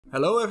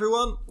Hello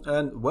everyone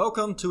and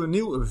welcome to a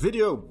new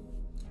video.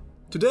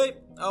 Today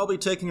I'll be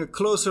taking a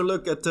closer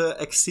look at the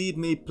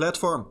Exeedme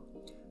platform.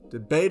 The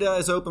beta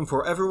is open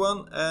for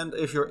everyone, and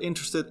if you're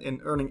interested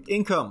in earning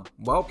income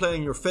while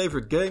playing your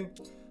favorite game,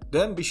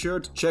 then be sure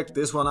to check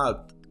this one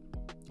out.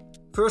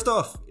 First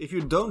off, if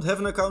you don't have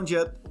an account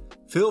yet,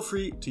 feel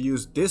free to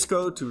use this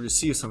code to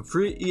receive some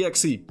free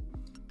EXE.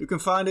 You can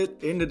find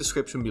it in the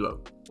description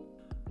below.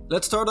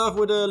 Let's start off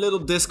with a little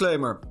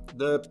disclaimer.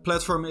 The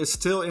platform is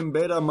still in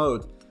beta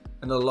mode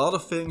and a lot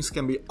of things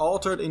can be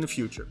altered in the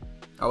future.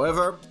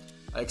 However,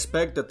 I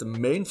expect that the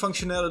main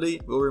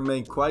functionality will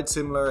remain quite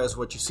similar as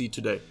what you see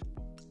today.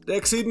 The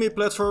Exeedme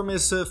platform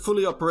is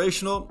fully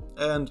operational,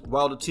 and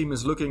while the team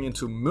is looking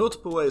into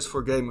multiple ways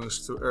for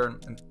gamers to earn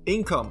an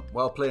income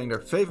while playing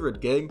their favorite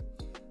game,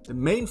 the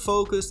main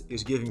focus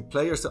is giving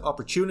players the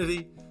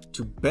opportunity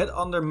to bet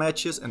on their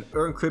matches and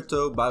earn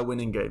crypto by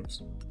winning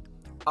games.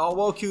 I'll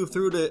walk you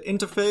through the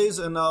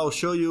interface and I'll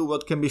show you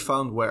what can be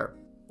found where.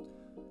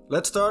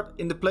 Let's start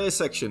in the play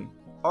section,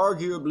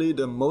 arguably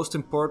the most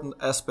important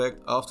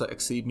aspect of the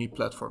Exeedme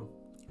platform.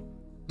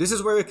 This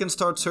is where you can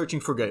start searching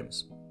for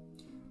games.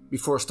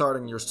 Before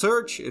starting your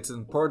search, it's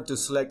important to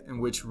select in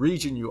which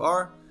region you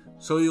are,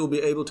 so you'll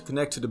be able to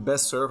connect to the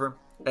best server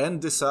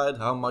and decide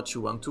how much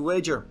you want to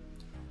wager.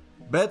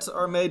 Bets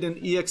are made in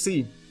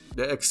EXE,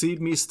 the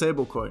Exeedme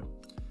stablecoin,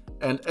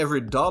 and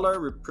every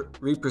dollar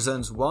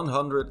represents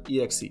 100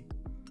 EXE.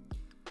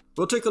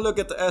 We'll take a look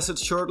at the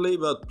assets shortly,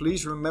 but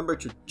please remember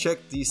to check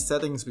these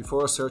settings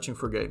before searching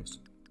for games.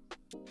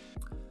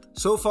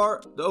 So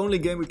far, the only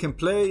game we can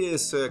play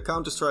is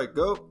Counter-Strike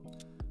Go,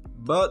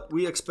 but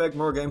we expect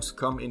more games to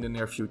come in the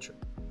near future.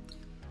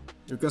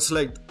 You can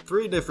select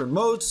 3 different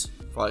modes: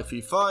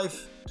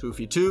 5v5,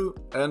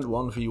 2v2 and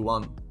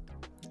 1v1.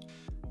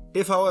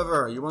 If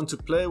however you want to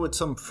play with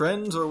some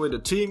friends or with a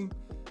team,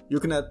 you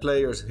can add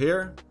players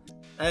here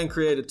and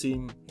create a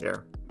team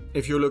here.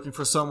 If you're looking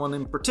for someone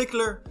in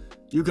particular,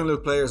 you can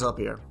look players up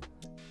here.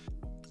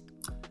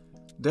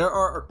 There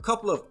are a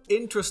couple of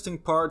interesting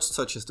parts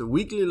such as the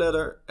weekly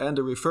ladder and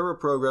the referral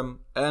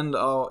program, and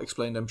I'll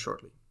explain them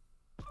shortly.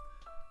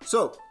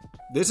 So,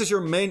 this is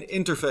your main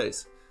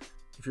interface.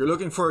 If you're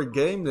looking for a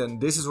game, then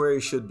this is where you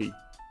should be.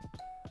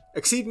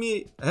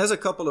 Exeedme has a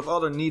couple of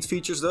other neat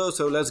features though,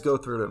 so let's go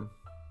through them.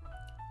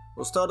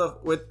 We'll start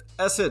off with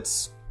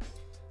assets.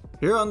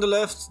 Here on the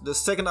left, the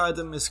second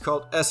item is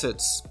called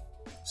assets.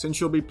 Since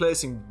you'll be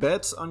placing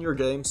bets on your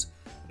games,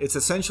 it's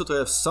essential to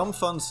have some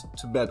funds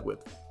to bet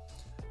with.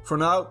 For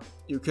now,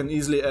 you can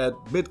easily add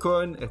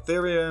Bitcoin,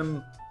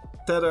 Ethereum,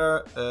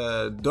 Tether,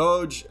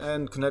 Doge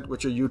and connect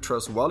with your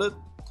UTrust wallet.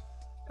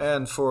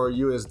 And for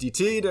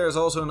USDT, there's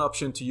also an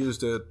option to use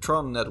the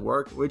Tron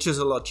network, which is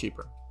a lot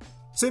cheaper.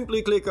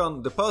 Simply click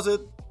on deposit,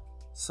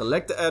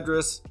 select the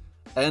address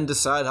and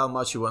decide how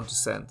much you want to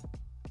send.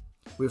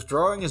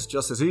 Withdrawing is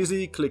just as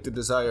easy. Click the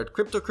desired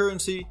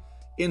cryptocurrency,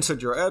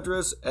 insert your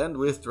address and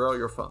withdraw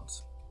your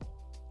funds.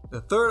 The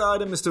third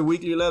item is the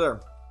weekly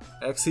ladder.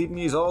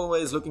 Exeedme is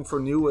always looking for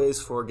new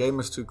ways for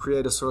gamers to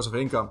create a source of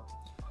income.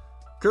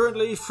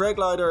 Currently,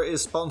 Fraglider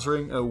is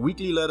sponsoring a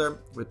weekly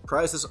ladder with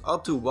prices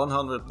up to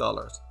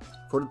 $100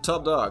 for the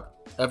top dog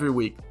every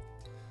week.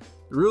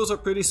 The rules are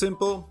pretty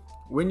simple.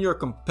 Win your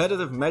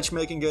competitive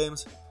matchmaking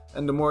games,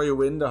 and the more you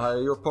win, the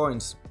higher your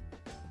points.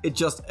 It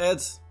just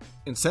adds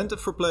incentive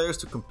for players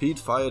to compete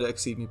via the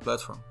Exeedme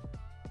platform.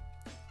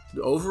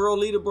 The overall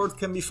leaderboard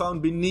can be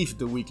found beneath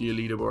the weekly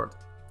leaderboard.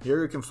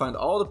 Here you can find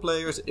all the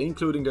players,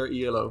 including their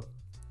ELO.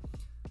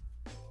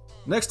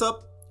 Next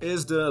up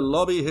is the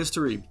lobby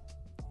history.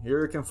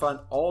 Here you can find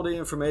all the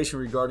information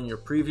regarding your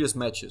previous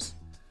matches.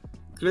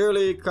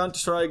 Clearly,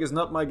 Counter-Strike is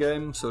not my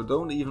game, so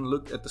don't even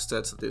look at the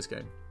stats of this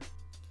game.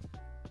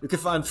 You can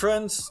find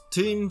friends,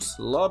 teams,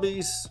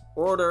 lobbies,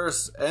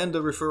 orders and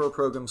the referral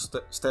program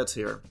stats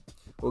here.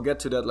 We'll get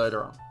to that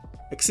later on.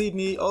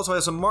 Exeedme also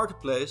has a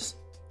marketplace,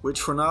 which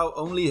for now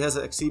only has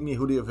an Exeedme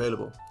hoodie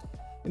available.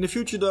 In the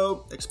future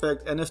though,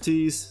 expect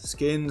NFTs,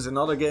 skins and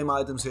other game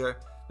items here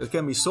that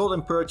can be sold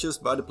and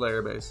purchased by the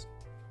player base.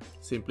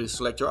 Simply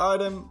select your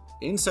item,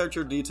 insert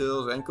your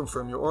details and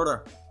confirm your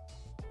order.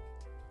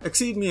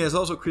 Exeedme has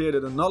also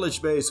created a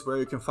knowledge base where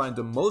you can find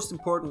the most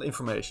important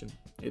information.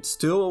 It's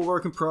still a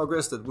work in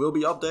progress that will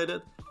be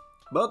updated,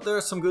 but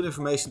there's some good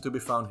information to be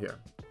found here.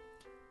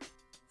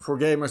 For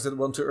gamers that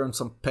want to earn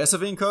some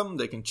passive income,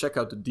 they can check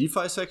out the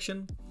DeFi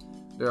section.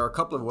 There are a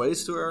couple of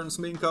ways to earn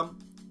some income.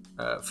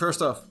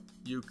 First off,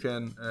 you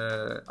can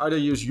either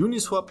use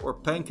Uniswap or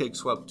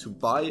PancakeSwap to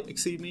buy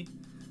Exeedme.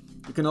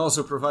 You can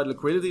also provide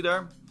liquidity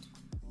there.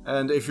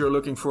 And if you're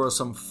looking for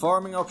some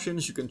farming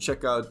options, you can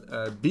check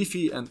out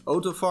Beefy and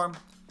AutoFarm.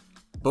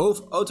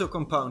 Both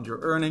auto-compound your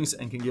earnings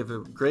and can give a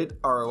great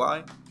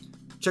ROI.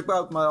 Check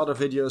out my other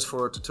videos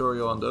for a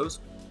tutorial on those.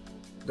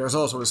 There's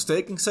also a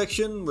staking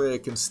section where you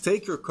can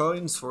stake your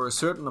coins for a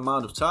certain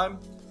amount of time.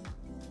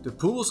 The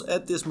pools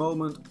at this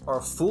moment are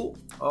full,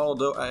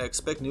 although I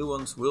expect new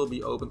ones will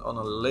be opened on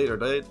a later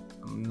date.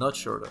 I'm not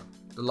sure though.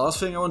 The last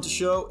thing I want to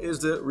show is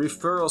the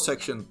referral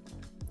section.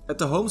 At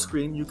the home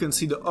screen you can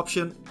see the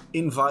option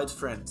Invite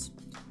Friends.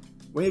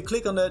 When you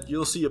click on that,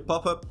 you'll see a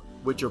pop-up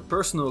with your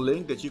personal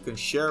link that you can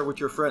share with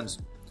your friends.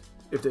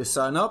 If they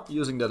sign up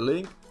using that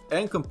link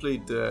and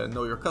complete the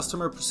Know Your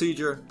Customer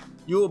procedure,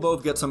 you will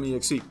both get some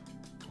EXE.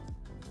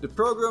 The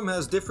program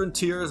has different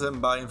tiers,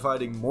 and by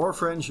inviting more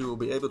friends you will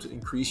be able to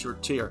increase your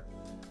tier.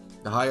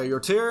 The higher your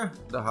tier,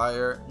 the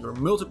higher your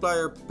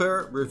multiplier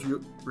per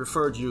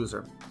referred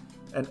user.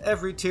 And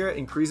every tier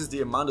increases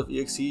the amount of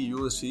EXE you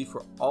will receive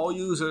for all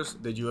users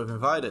that you have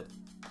invited.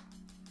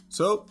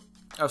 So,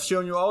 I've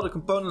shown you all the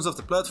components of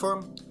the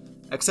platform,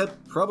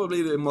 except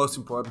probably the most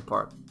important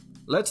part.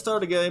 Let's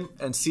start the game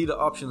and see the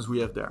options we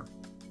have there.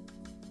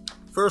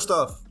 First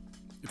off,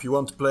 if you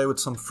want to play with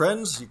some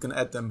friends, you can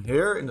add them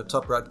here in the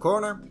top right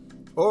corner,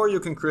 or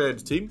you can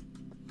create a team.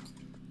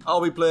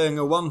 I'll be playing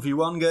a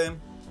 1v1 game.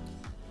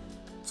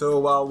 So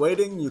while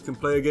waiting, you can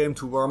play a game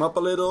to warm up a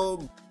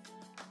little.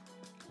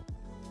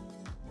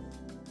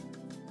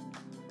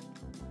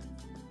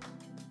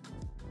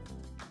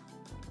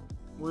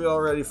 We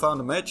already found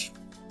a match.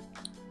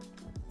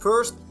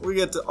 First, we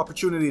get the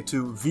opportunity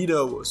to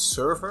veto a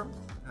server.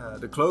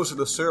 The closer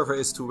the server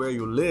is to where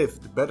you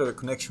live, the better the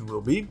connection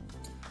will be.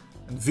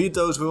 And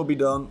vetoes will be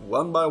done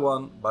one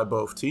by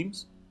both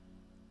teams.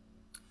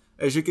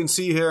 As you can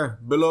see here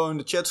below in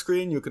the chat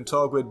screen, you can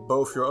talk with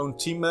both your own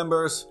team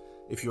members,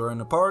 if you are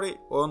in a party,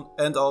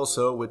 and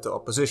also with the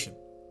opposition.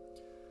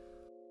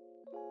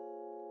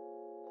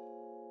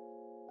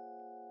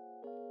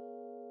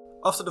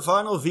 After the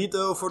final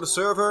veto for the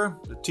server,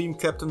 the team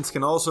captains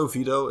can also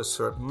veto a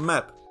certain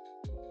map.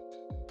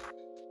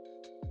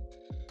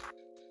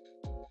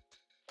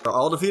 After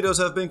all the vetoes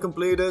have been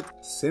completed,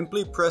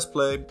 simply press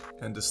play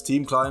and the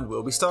Steam client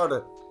will be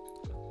started.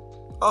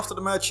 After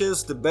the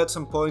matches, the bets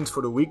and points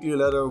for the weekly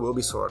ladder will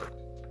be sorted.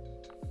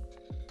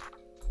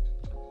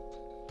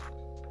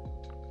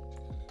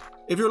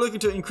 If you're looking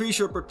to increase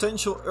your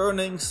potential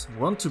earnings,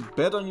 want to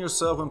bet on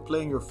yourself when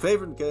playing your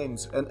favorite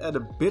games and add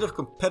a bit of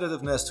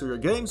competitiveness to your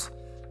games,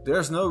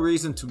 there's no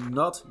reason to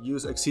not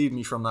use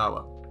Exeedme from now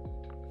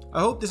on.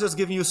 I hope this has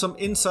given you some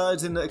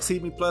insights in the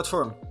Exeedme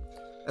platform.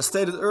 As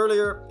stated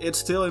earlier, it's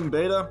still in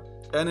beta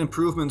and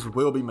improvements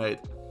will be made.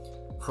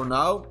 For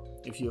now,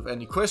 if you have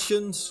any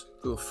questions,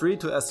 feel free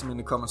to ask them in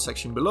the comment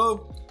section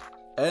below.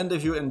 And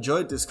if you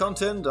enjoyed this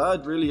content,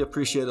 I'd really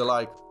appreciate a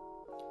like.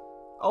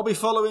 I'll be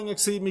following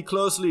Exeedme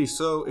closely,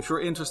 so if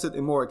you're interested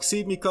in more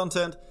Exeedme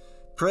content,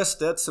 press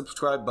that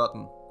subscribe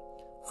button.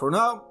 For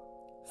now,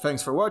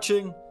 thanks for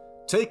watching,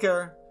 take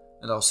care,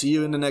 and I'll see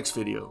you in the next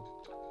video.